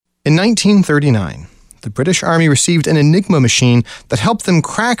In 1939, the British Army received an Enigma machine that helped them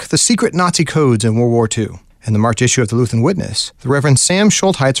crack the secret Nazi codes in World War II. In the March issue of the Lutheran Witness, the Reverend Sam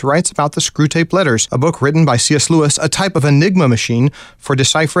Schultheitz writes about the Screwtape Letters, a book written by C.S. Lewis, a type of Enigma machine for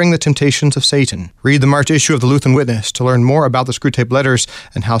deciphering the temptations of Satan. Read the March issue of the Lutheran Witness to learn more about the Screwtape Letters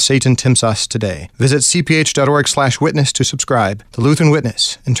and how Satan tempts us today. Visit cph.org/witness to subscribe. The Lutheran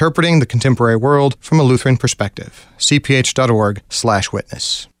Witness, interpreting the contemporary world from a Lutheran perspective.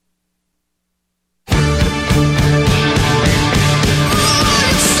 cph.org/witness.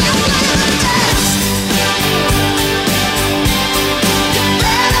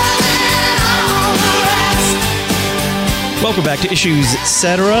 Welcome back to Issues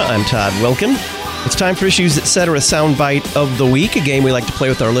Etc. I'm Todd Wilkin. It's time for Issues Etc. Soundbite of the Week, a game we like to play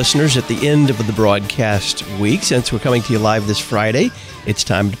with our listeners at the end of the broadcast week. Since we're coming to you live this Friday, it's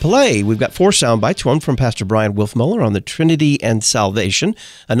time to play. We've got 4 sound bites, one from Pastor Bryan Wolfmueller on the Trinity and salvation,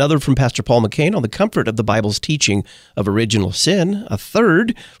 another from Pastor Paul McCain on the comfort of the Bible's teaching of original sin, a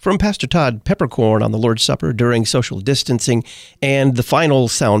third from Pastor Todd Peperkorn on the Lord's Supper during social distancing, and the final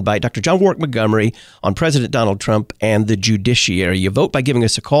sound bite, Dr. John Warwick Montgomery on President Donald Trump and the Judiciary. You vote by giving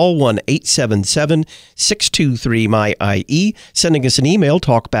us a call, 1-877-623-MY-IE, sending us an email,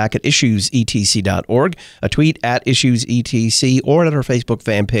 talkback@issuesetc.org, a tweet at issuesetc, or at our Facebook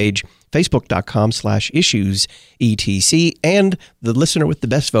fan page, facebook.com/issuesetc, and the listener with the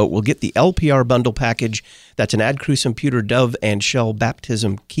best vote will get the LPR bundle package. That's an Ad Crucem Pewter Dove and Shell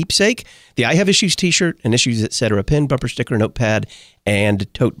Baptism keepsake, the I Have Issues t-shirt, an Issues Etc. pin, bumper sticker, notepad, and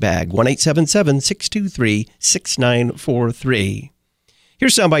tote bag. 1-877-623-6943.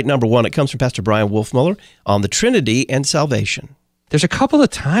 Here's soundbite number 1. It comes from Pastor Bryan Wolfmueller on the Trinity and salvation. There's a couple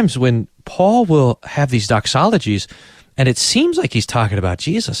of times when Paul will have these doxologies, and it seems like he's talking about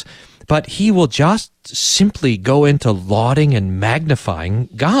Jesus, but he will just simply go into lauding and magnifying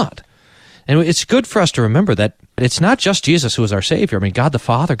God. And it's good for us to remember that it's not just Jesus who is our Savior. I mean, God the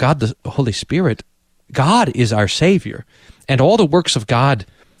Father, God the Holy Spirit, God is our Savior. And all the works of God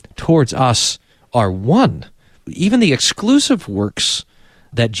towards us are one. Even the exclusive works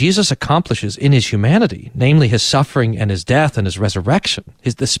that Jesus accomplishes in his humanity, namely his suffering and his death and his resurrection,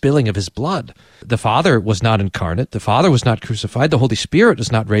 the spilling of his blood. The Father was not incarnate. The Father was not crucified. The Holy Spirit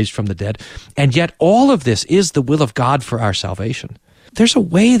is not raised from the dead. And yet all of this is the will of God for our salvation. There's a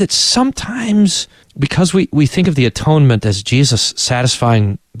way that sometimes, because we think of the atonement as Jesus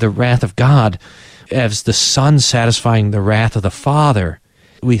satisfying the wrath of God, as the Son satisfying the wrath of the Father,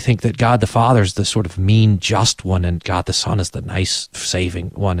 we think that God the Father is the sort of mean, just one, and God the Son is the nice, saving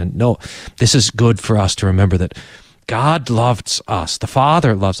one. And no, this is good for us to remember that God loves us. The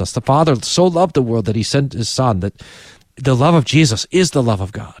Father loves us. The Father so loved the world that he sent his Son, that the love of Jesus is the love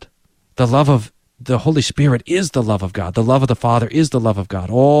of God. The love of the Holy Spirit is the love of God. The love of the Father is the love of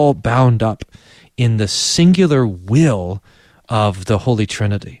God, all bound up in the singular will of the Holy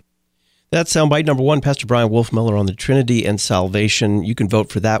Trinity. That's soundbite number 1, Pastor Bryan Wolfmueller on the Trinity and salvation. You can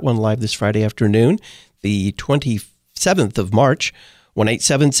vote for that one live this Friday afternoon, the 27th of March,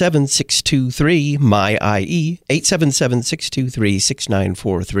 1-877-623-MY-IE,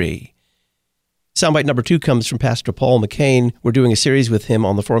 877-623-6943. Soundbite number 2 comes from Pastor Paul McCain. We're doing a series with him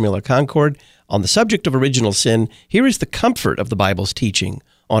on the Formula Concord on the subject of original sin. Here is the comfort of the Bible's teaching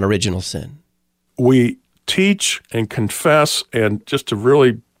on original sin. We teach and confess, and just to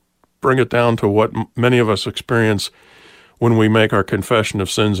really bring it down to what many of us experience when we make our confession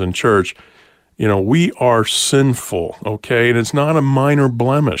of sins in church, we are sinful, okay? And it's not a minor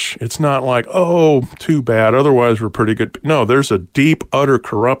blemish. It's not like, oh, too bad, otherwise we're pretty good. No, there's a deep, utter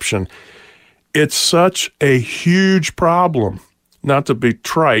corruption. It's such a huge problem, not to be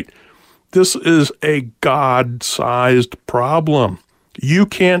trite. This is a God-sized problem. You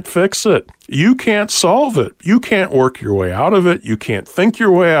can't fix it. You can't solve it. You can't work your way out of it. You can't think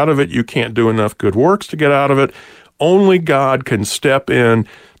your way out of it. You can't do enough good works to get out of it. Only God can step in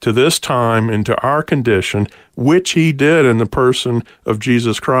to this time, into our condition, which he did in the person of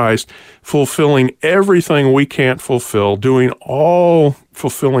Jesus Christ, fulfilling everything we can't fulfill,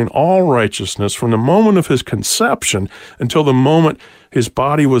 fulfilling all righteousness from the moment of his conception until the moment his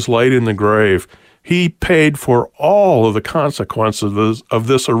body was laid in the grave. He paid for all of the consequences of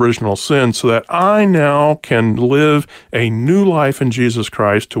this original sin so that I now can live a new life in Jesus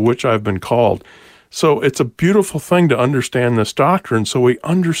Christ to which I've been called. So it's a beautiful thing to understand this doctrine so we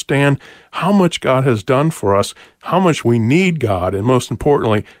understand how much God has done for us, how much we need God, and most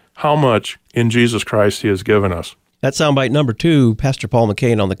importantly, how much in Jesus Christ he has given us. That's soundbite number 2, Pastor Paul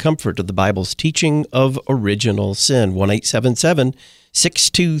McCain on the comfort of the Bible's teaching of original sin,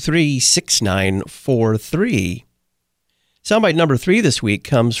 1-877-623-6943. Soundbite number 3 this week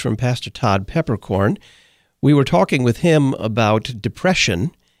comes from Pastor Todd Peperkorn. We were talking with him about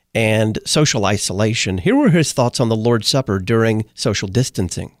depression and social isolation. Here were his thoughts on the Lord's Supper during social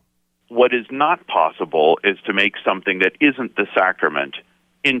distancing. What is not possible is to make something that isn't the sacrament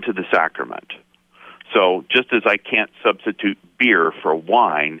into the sacrament. So just as I can't substitute beer for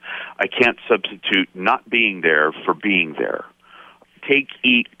wine, I can't substitute not being there for being there. Take,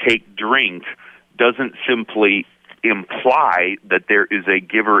 eat, take, drink doesn't simply imply that there is a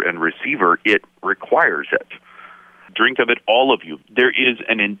giver and receiver. It requires it. Drink of it, all of you. There is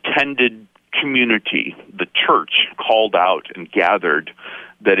an intended community, the church, called out and gathered,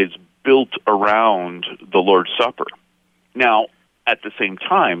 that is built around the Lord's Supper. Now, at the same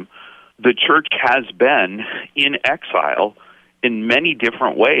time, the church has been in exile in many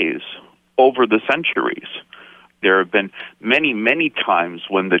different ways over the centuries. There have been many, many times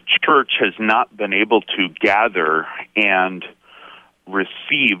when the church has not been able to gather and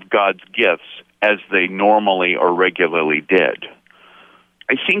receive God's gifts as they normally or regularly did.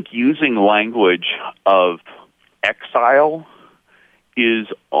 I think using language of exile is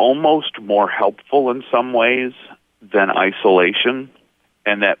almost more helpful in some ways than isolation,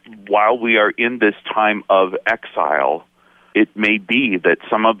 and that while we are in this time of exile, it may be that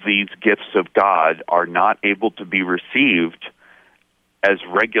some of these gifts of God are not able to be received as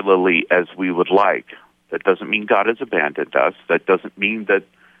regularly as we would like. That doesn't mean God has abandoned us. That doesn't mean that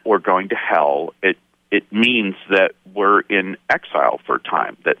we're going to hell. It means that we're in exile for a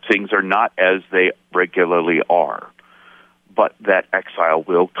time, that things are not as they regularly are, but that exile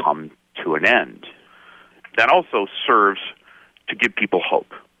will come to an end. That also serves to give people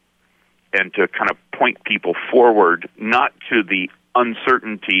hope and to kind of point people forward, not to the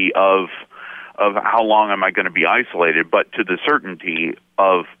uncertainty of how long am I going to be isolated, but to the certainty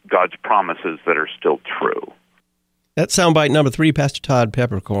of God's promises that are still true. That's Soundbite number 3, Pastor Todd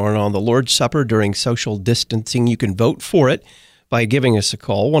Peperkorn, on the Lord's Supper during social distancing. You can vote for it by giving us a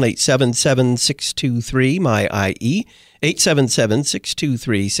call, 1-877-623-MY-IE,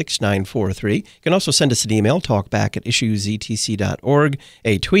 877-623-6943. You can also send us an email, talkback@issuesetc.org,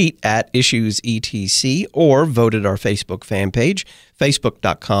 a tweet @issuesetc, or vote at our Facebook fan page,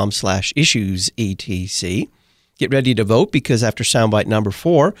 facebook.com/issuesetc. Get ready to vote, because after Soundbite number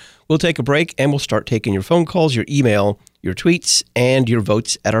 4, we'll take a break and we'll start taking your phone calls, your email, your tweets, and your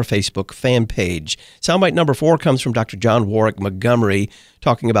votes at our Facebook fan page. Soundbite number 4 comes from Dr. John Warwick Montgomery,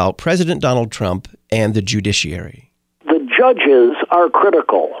 talking about President Donald Trump and the judiciary. The judges are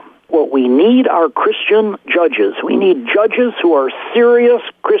critical. What we need are Christian judges. We need judges who are serious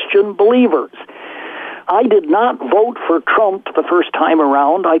Christian believers. I did not vote for Trump the first time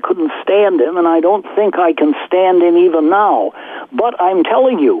around. I couldn't stand him, and I don't think I can stand him even now. But I'm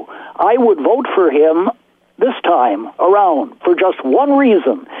telling you, I would vote for him this time around for just one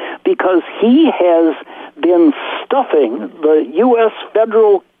reason, because he has been stuffing the U.S.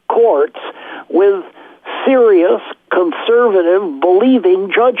 federal courts with serious, conservative, believing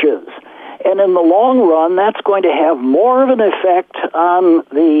judges. And in the long run, that's going to have more of an effect on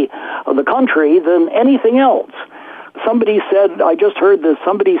the country than anything else. Somebody said, I just heard this,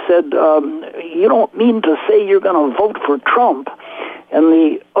 somebody said, you don't mean to say you're going to vote for Trump. And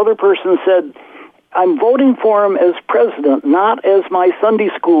the other person said, I'm voting for him as president, not as my Sunday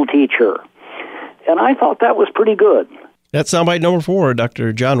school teacher. And I thought that was pretty good. That's Soundbite number 4,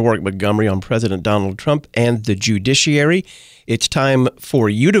 Dr. John Warwick Montgomery on President Donald Trump and the judiciary. It's time for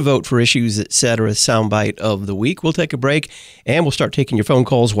you to vote for Issues Etc. Soundbite of the Week. We'll take a break, and we'll start taking your phone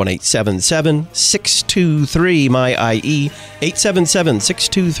calls, 1-877-623-MY-IE,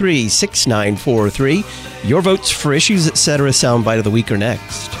 877-623-6943. Your votes for Issues Etc. Soundbite of the Week are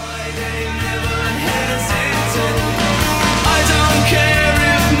next.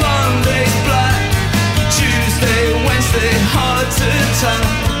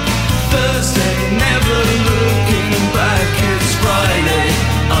 Thursday, never looking back. It's Friday,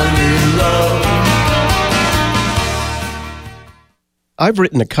 I'm in love. I've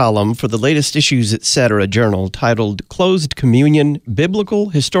written a column for the latest Issues Etc. journal titled Closed Communion, Biblical,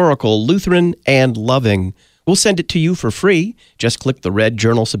 Historical, Lutheran, and Loving. We'll send it to you for free. Just click the red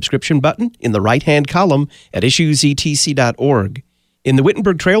journal subscription button in the right-hand column at issuesetc.org. In the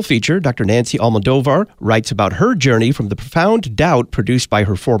Wittenberg Trail feature, Dr. Nancy Almodovar writes about her journey from the profound doubt produced by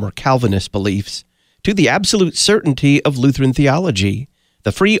her former Calvinist beliefs to the absolute certainty of Lutheran theology.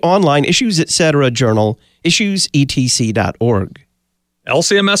 The free online Issues Etc. journal, issuesetc.org.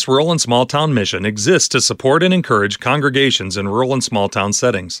 LCMS Rural and Small Town Mission exists to support and encourage congregations in rural and small town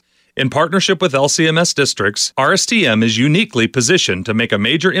settings. In partnership with LCMS districts, RSTM is uniquely positioned to make a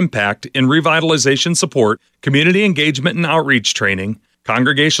major impact in revitalization support, community engagement and outreach training,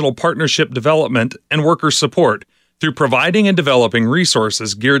 congregational partnership development, and worker support through providing and developing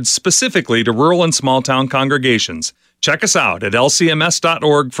resources geared specifically to rural and small-town congregations. Check us out at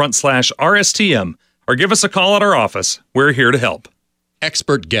lcms.org/RSTM or give us a call at our office. We're here to help.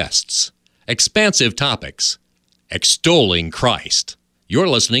 Expert guests, expansive topics, extolling Christ. You're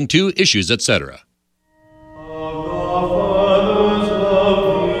listening to Issues, Etc.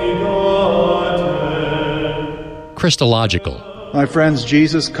 Christological. My friends,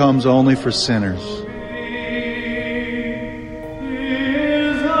 Jesus comes only for sinners.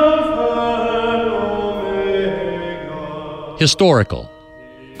 Historical.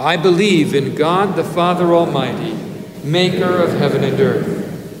 I believe in God the Father Almighty, maker of heaven and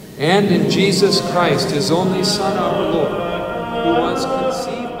earth, and in Jesus Christ, his only Son, our Lord, who was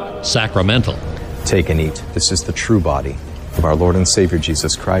conceived by... Sacramental. Take and eat. This is the true body of our Lord and Savior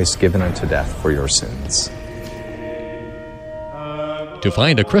Jesus Christ, given unto death for your sins. To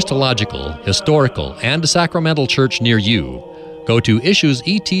find a Christological, historical, and sacramental church near you, go to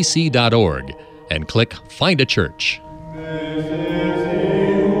issuesetc.org and click Find a Church.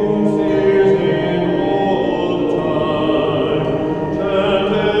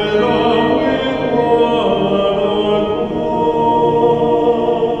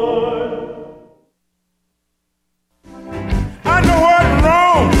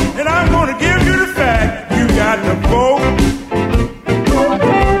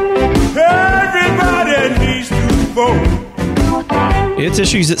 It's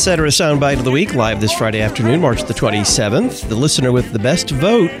Issues, Etc. Soundbite of the Week, live this Friday afternoon, March the 27th. The listener with the best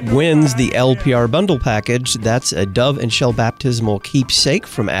vote wins the LPR bundle package. That's a dove and shell baptismal keepsake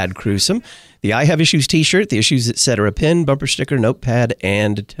from Ad Crucem, the I Have Issues t-shirt, the Issues, Etc. pin, bumper sticker, notepad,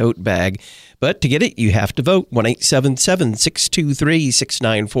 and tote bag. But to get it, you have to vote.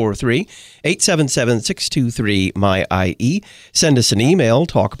 1-877-623-6943, 877-623-MY-IE. Send us an email,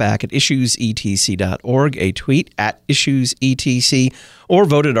 talkback@issuesetc.org, a tweet @issuesetc, or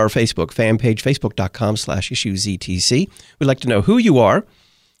vote at our Facebook fan page, facebook.com/issuesetc. We'd like to know who you are,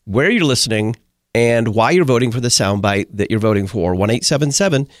 where you're listening, and why you're voting for the soundbite that you're voting for.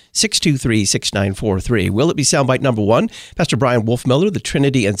 1-877-623-6943. Will it be soundbite number 1, Pastor Bryan Wolfmueller, the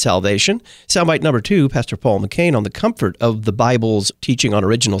Trinity and Salvation? Soundbite number 2, Pastor Paul McCain on the comfort of the Bible's teaching on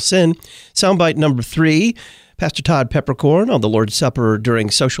original sin. Soundbite number 3, Pastor Todd Peperkorn on the Lord's Supper during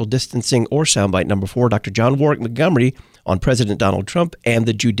social distancing. Or soundbite number 4, Dr. John Warwick Montgomery on President Donald Trump and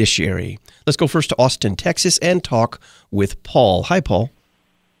the Judiciary. Let's go first to Austin, Texas, and talk with Paul. Hi, Paul.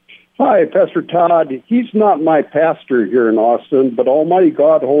 Hi, Pastor Todd. He's not my pastor here in Austin, but Almighty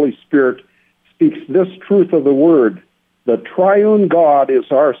God, Holy Spirit, speaks this truth of the Word. The triune God is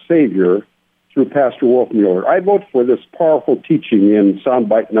our Savior through Pastor Wolfmueller. I vote for this powerful teaching in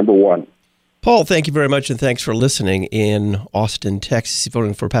soundbite number 1. Paul, thank you very much, and thanks for listening in Austin, Texas,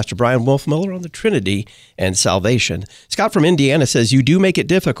 voting for Pastor Bryan Wolfmueller on the Trinity and Salvation. Scott from Indiana says, you do make it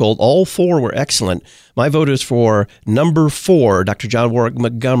difficult. All 4 were excellent. My vote is for number 4, Dr. John Warwick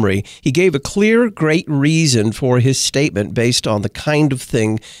Montgomery. He gave a clear, great reason for his statement based on the kind of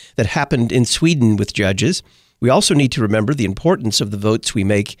thing that happened in Sweden with judges. We also need to remember the importance of the votes we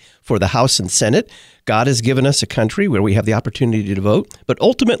make for the House and Senate. God has given us a country where we have the opportunity to vote, but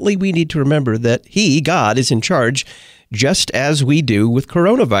ultimately we need to remember that He, God, is in charge, just as we do with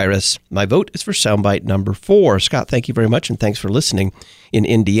coronavirus. My vote is for soundbite number 4. Scott, thank you very much, and thanks for listening in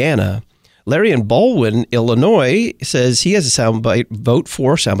Indiana. Larry in Baldwin, Illinois, says he has a soundbite vote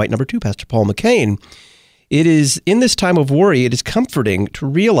for soundbite number 2, Pastor Paul McCain. It is, in this time of worry, it is comforting to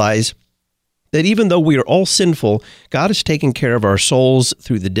realize that even though we are all sinful, God has taken care of our souls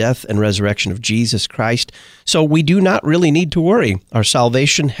through the death and resurrection of Jesus Christ, so we do not really need to worry. Our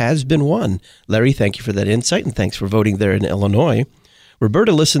salvation has been won. Larry, thank you for that insight, and thanks for voting there in Illinois.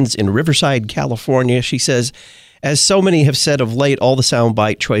 Roberta listens in Riverside, California. She says, as so many have said of late, all the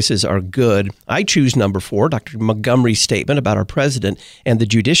soundbite choices are good. I choose number 4, Dr. Montgomery's statement about our president and the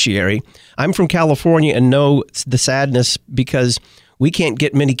judiciary. I'm from California and know the sadness because we can't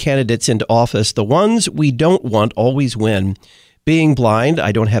get many candidates into office. The ones we don't want always win. Being blind,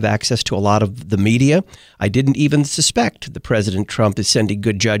 I don't have access to a lot of the media. I didn't even suspect that President Trump is sending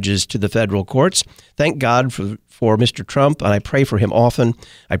good judges to the federal courts. Thank God for Mr. Trump, and I pray for him often.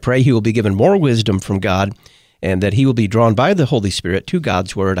 I pray he will be given more wisdom from God and that he will be drawn by the Holy Spirit to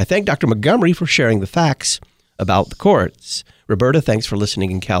God's word. I thank Dr. Montgomery for sharing the facts about the courts. Roberta, thanks for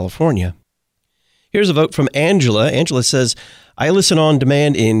listening in California. Here's a vote from Angela. Angela says, I listen on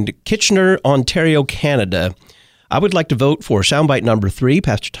demand in Kitchener, Ontario, Canada. I would like to vote for soundbite number 3.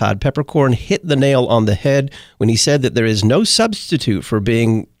 Pastor Todd Peperkorn hit the nail on the head when he said that there is no substitute for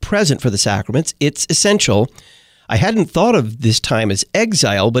being present for the sacraments. It's essential. I hadn't thought of this time as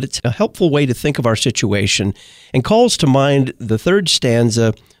exile, but it's a helpful way to think of our situation and calls to mind the third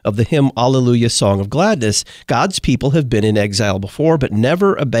stanza of the hymn Alleluia, Song of Gladness. God's people have been in exile before, but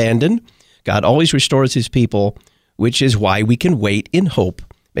never abandoned. God always restores his people, which is why we can wait in hope.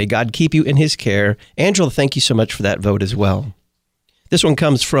 May God keep you in his care. Angela, thank you so much for that vote as well. This one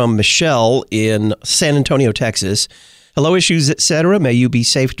comes from Michelle in San Antonio, Texas. Hello, Issues, etc. May you be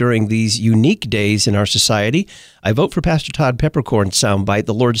safe during these unique days in our society. I vote for Pastor Todd Peperkorn's soundbite,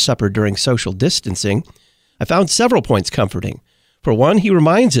 The Lord's Supper During Social Distancing. I found several points comforting. For one, he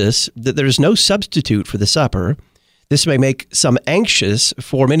reminds us that there is no substitute for the supper. This may make some anxious,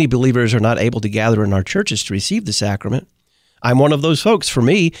 for many believers are not able to gather in our churches to receive the sacrament. I'm one of those folks. For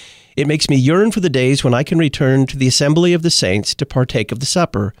me, it makes me yearn for the days when I can return to the assembly of the saints to partake of the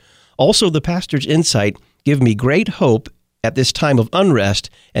supper. Also, the pastor's insight give me great hope at this time of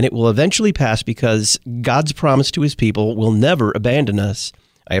unrest, and it will eventually pass because God's promise to his people will never abandon us.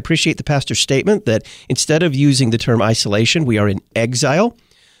 I appreciate the pastor's statement that instead of using the term isolation, we are in exile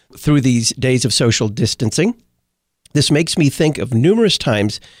through these days of social distancing. This makes me think of numerous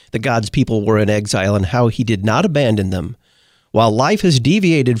times that God's people were in exile and how he did not abandon them. While life has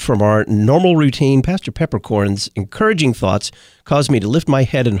deviated from our normal routine, Pastor Peperkorn's encouraging thoughts cause me to lift my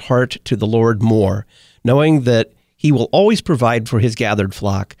head and heart to the Lord more, knowing that he will always provide for his gathered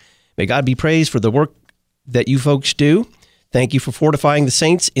flock. May God be praised for the work that you folks do. Thank you for fortifying the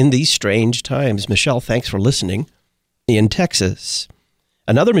saints in these strange times. Michelle, thanks for listening. In Texas.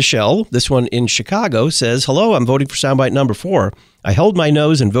 Another Michelle, this one in Chicago, says, hello, I'm voting for soundbite number 4. I held my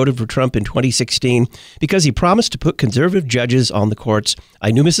nose and voted for Trump in 2016 because he promised to put conservative judges on the courts.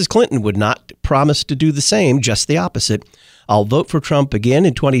 I knew Mrs. Clinton would not promise to do the same, just the opposite. I'll vote for Trump again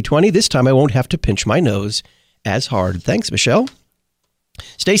in 2020. This time I won't have to pinch my nose as hard. Thanks, Michelle.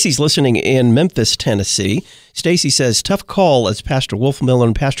 Stacy's listening in Memphis, Tennessee. Stacy says, tough call as Pastor Wolfmueller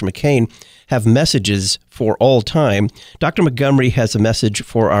and Pastor McCain have messages for all time. Dr. Montgomery has a message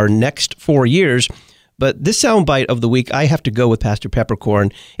for our next 4 years. But this soundbite of the week, I have to go with Pastor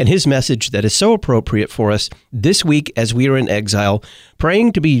Peperkorn and his message that is so appropriate for us this week as we are in exile,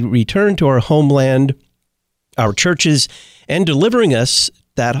 praying to be returned to our homeland, our churches, and delivering us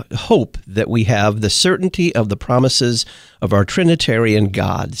that hope that we have, the certainty of the promises of our Trinitarian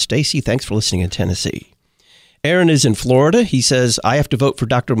God. Stacy, thanks for listening in Tennessee. Aaron is in Florida. He says, I have to vote for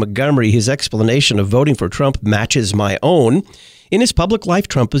Dr. Montgomery. His explanation of voting for Trump matches my own. In his public life,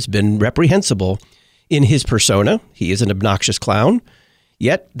 Trump has been reprehensible. In his persona, he is an obnoxious clown.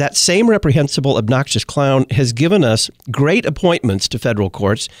 Yet that same reprehensible, obnoxious clown has given us great appointments to federal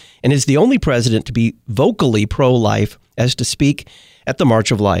courts and is the only president to be vocally pro-life as to speak at the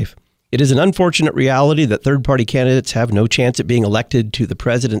March of Life. It is an unfortunate reality that third-party candidates have no chance at being elected to the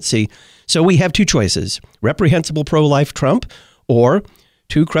presidency. So we have two choices, reprehensible pro-life Trump or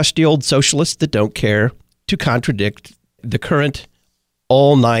two crusty old socialists that don't care to contradict the current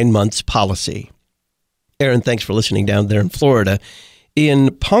all 9 months policy. Aaron, thanks for listening down there in Florida.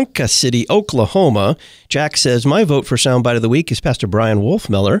 In Ponca City, Oklahoma, Jack says, my vote for Soundbite of the Week is Pastor Bryan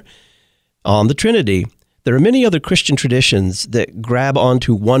Wolfmueller on the Trinity. There are many other Christian traditions that grab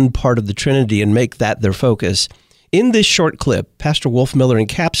onto one part of the Trinity and make that their focus. In this short clip, Pastor Wolfmueller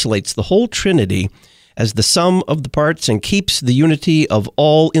encapsulates the whole Trinity as the sum of the parts and keeps the unity of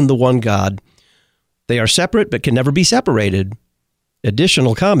all in the one God. They are separate but can never be separated.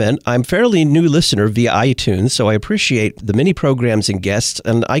 Additional comment, I'm fairly new listener via iTunes, so I appreciate the many programs and guests,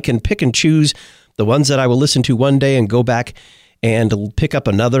 and I can pick and choose the ones that I will listen to one day and go back and pick up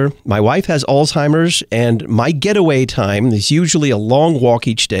another. My wife has Alzheimer's, and my getaway time is usually a long walk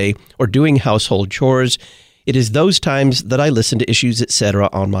each day or doing household chores. It is those times that I listen to Issues, etc.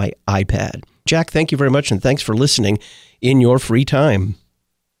 on my iPad. Jack, thank you very much, and thanks for listening in your free time.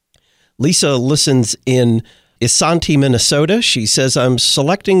 Lisa listens in Isanti, Minnesota. She says, I'm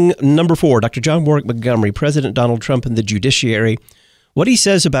selecting number 4, Dr. John Warwick Montgomery, President Donald Trump and the Judiciary. What he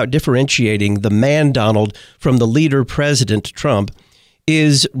says about differentiating the man Donald from the leader President Trump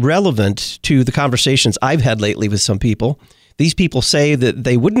is relevant to the conversations I've had lately with some people. These people say that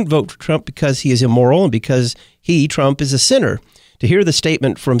they wouldn't vote for Trump because he is immoral and because he, Trump, is a sinner. To hear the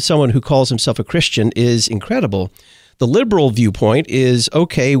statement from someone who calls himself a Christian is incredible. The liberal viewpoint is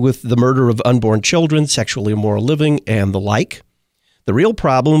okay with the murder of unborn children, sexually immoral living, and the like. The real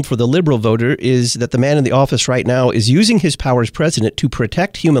problem for the liberal voter is that the man in the office right now is using his power as president to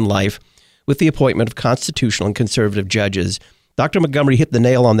protect human life with the appointment of constitutional and conservative judges. Dr. Montgomery hit the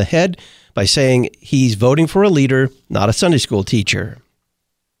nail on the head by saying he's voting for a leader, not a Sunday school teacher.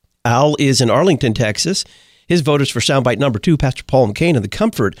 Al is in Arlington, Texas. His vote is for Soundbite number 2, Pastor Paul McCain, and the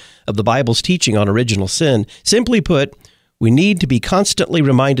comfort of the Bible's teaching on original sin. Simply put, we need to be constantly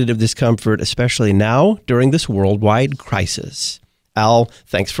reminded of this comfort, especially now during this worldwide crisis. Al,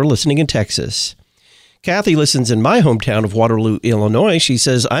 thanks for listening in Texas. Kathy listens in my hometown of Waterloo, Illinois. She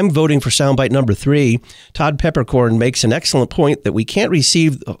says, I'm voting for Soundbite number 3. Todd Peperkorn makes an excellent point that we can't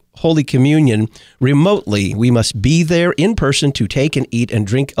receive Holy Communion remotely. We must be there in person to take and eat and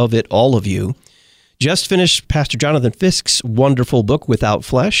drink of it, all of you. Just finished Pastor Jonathan Fisk's wonderful book, Without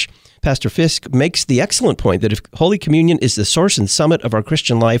Flesh. Pastor Fisk makes the excellent point that if Holy Communion is the source and summit of our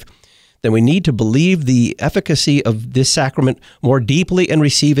Christian life, then we need to believe the efficacy of this sacrament more deeply and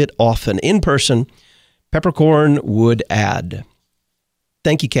receive it often in person. Peperkorn would add.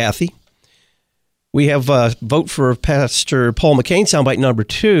 Thank you, Kathy. We have a vote for Pastor Paul McCain, Soundbite number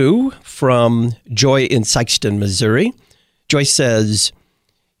 2, from Joy in Sikeston, Missouri. Joy says,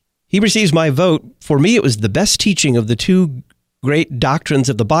 he receives my vote. For me, it was the best teaching of the 2 great doctrines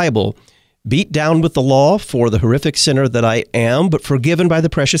of the Bible. Beat down with the law for the horrific sinner that I am, but forgiven by the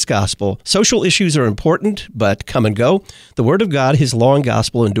precious gospel. Social issues are important, but come and go. The word of God, his law and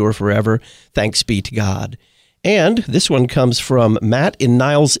gospel endure forever. Thanks be to God. And this one comes from Matt in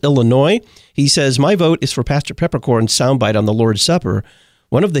Niles, Illinois. He says, my vote is for Pastor Peperkorn's Soundbite on the Lord's Supper.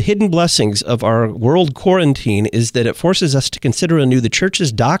 One of the hidden blessings of our world quarantine is that it forces us to consider anew the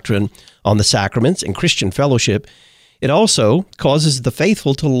church's doctrine on the sacraments and Christian fellowship. It also causes the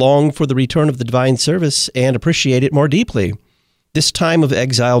faithful to long for the return of the divine service and appreciate it more deeply. This time of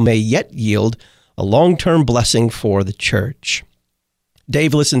exile may yet yield a long-term blessing for the church.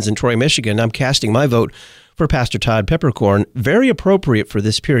 Dave listens in Troy, Michigan. I'm casting my vote for Pastor Todd Peperkorn, very appropriate for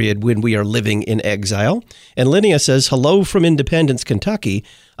this period when we are living in exile. And Linnea says, hello from Independence, Kentucky.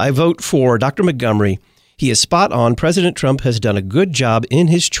 I vote for Dr. Montgomery. He is spot on. President Trump has done a good job in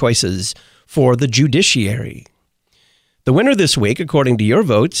his choices for the judiciary. The winner this week, according to your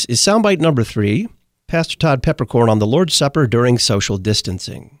votes, is Soundbite number 3, Pastor Todd Peperkorn on the Lord's Supper during social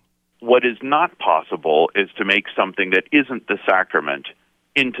distancing. What is not possible is to make something that isn't the sacrament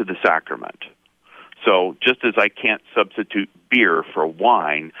into the sacrament. So just as I can't substitute beer for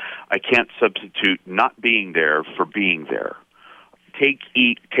wine, I can't substitute not being there for being there. Take,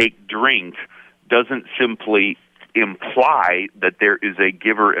 eat, take, drink doesn't simply imply that there is a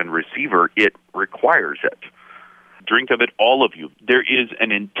giver and receiver. It requires it. Drink of it, all of you. There is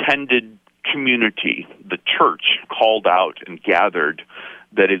an intended community, the church called out and gathered,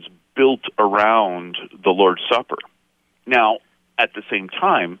 that is built around the Lord's Supper. Now, at the same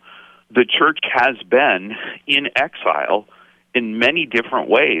time, the church has been in exile in many different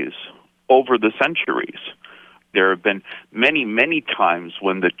ways over the centuries. There have been many, many times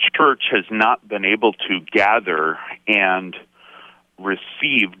when the church has not been able to gather and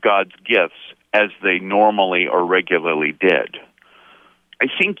receive God's gifts as they normally or regularly did. I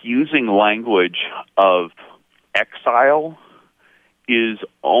think using language of exile is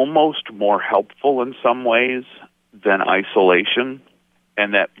almost more helpful in some ways than isolation,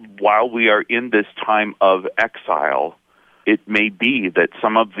 and that while we are in this time of exile, it may be that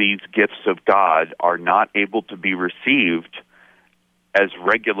some of these gifts of God are not able to be received as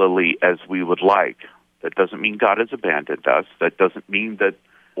regularly as we would like. That doesn't mean God has abandoned us. That doesn't mean that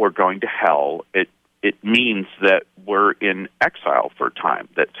we're going to hell. It means that we're in exile for a time,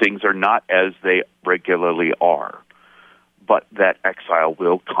 that things are not as they regularly are, but that exile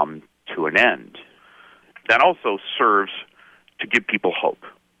will come to an end. That also serves to give people hope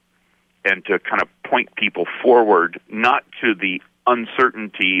and to kind of point people forward, not to the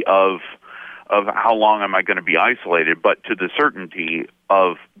uncertainty of how long am I going to be isolated, but to the certainty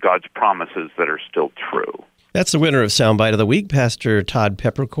of God's promises that are still true. That's the winner of Soundbite of the Week, Pastor Todd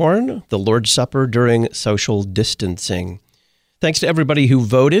Peperkorn, the Lord's Supper during social distancing. Thanks to everybody who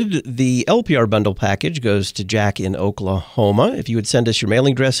voted. The LPR bundle package goes to Jack in Oklahoma. If you would send us your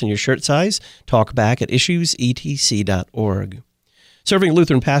mailing address and your shirt size, talk back at issuesetc.org. Serving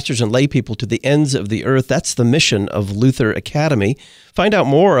Lutheran pastors and lay people to the ends of the earth, that's the mission of Luther Academy. Find out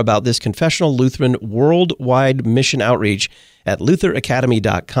more about this confessional Lutheran worldwide mission outreach at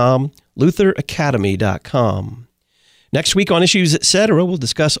lutheracademy.com, lutheracademy.com. Next week on Issues Etc., we'll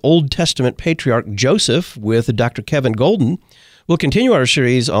discuss Old Testament patriarch Joseph with Dr. Kevin Golden. We'll continue our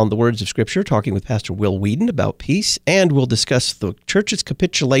series on the words of Scripture, talking with Pastor Will Whedon about peace, and we'll discuss the church's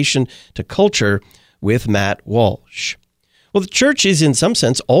capitulation to culture with Matt Walsh. Well, the church is in some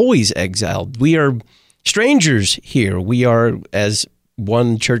sense always exiled. We are strangers here. We are, as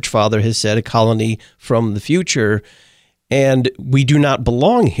one church father has said, a colony from the future. and we do not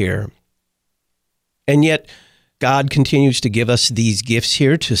belong here. And yet, God continues to give us these gifts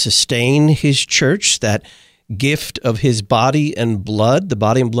here to sustain his church. That gift of his body and blood, the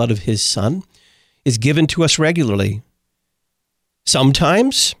body and blood of his Son, is given to us regularly.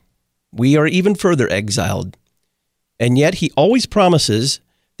 Sometimes we are even further exiled, and yet he always promises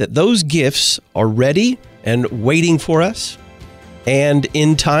that those gifts are ready and waiting for us, and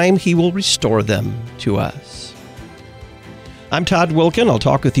in time he will restore them to us. I'm Todd Wilkin. I'll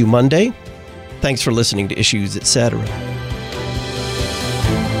talk with you Monday. Thanks for listening to Issues, Etc.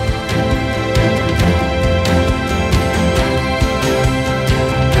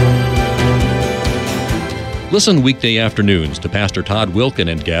 Listen weekday afternoons to Pastor Todd Wilkin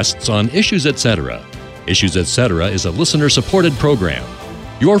and guests on Issues Etc. Issues Etc. is a listener-supported program.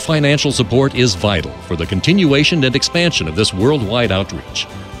 Your financial support is vital for the continuation and expansion of this worldwide outreach.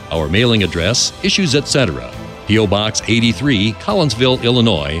 Our mailing address, Issues Etc., P.O. Box 83, Collinsville,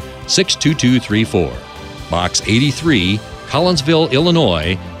 Illinois, 62234. Box 83, Collinsville,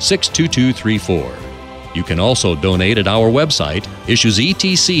 Illinois, 62234. You can also donate at our website,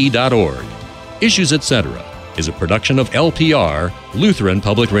 issuesetc.org. Issues Etc. is a production of LPR, Lutheran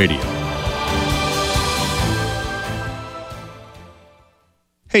Public Radio.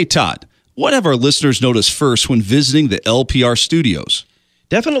 Hey, Todd, what have our listeners noticed first when visiting the LPR studios?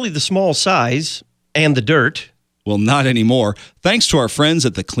 Definitely the small size and the dirt. Well, not anymore. Thanks to our friends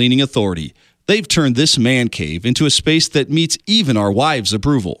at the Cleaning Authority. They've turned this man cave into a space that meets even our wives'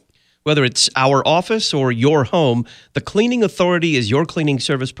 approval. Whether it's our office or your home, the Cleaning Authority is your cleaning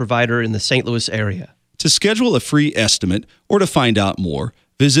service provider in the St. Louis area. To schedule a free estimate or to find out more,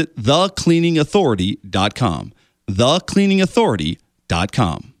 visit thecleaningauthority.com.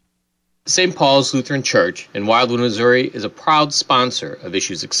 thecleaningauthority.com. St. Paul's Lutheran Church in Wildwood, Missouri is a proud sponsor of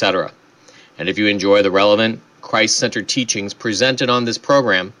Issues Etc. And if you enjoy the relevant, Christ-centered teachings presented on this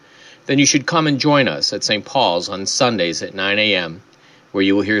program, then you should come and join us at St. Paul's on Sundays at 9 a.m., where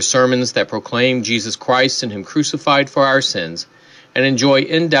you will hear sermons that proclaim Jesus Christ and Him crucified for our sins, and enjoy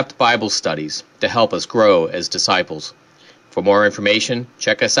in-depth Bible studies to help us grow as disciples. For more information,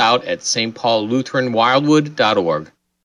 check us out at stpaullutheranwildwood.org.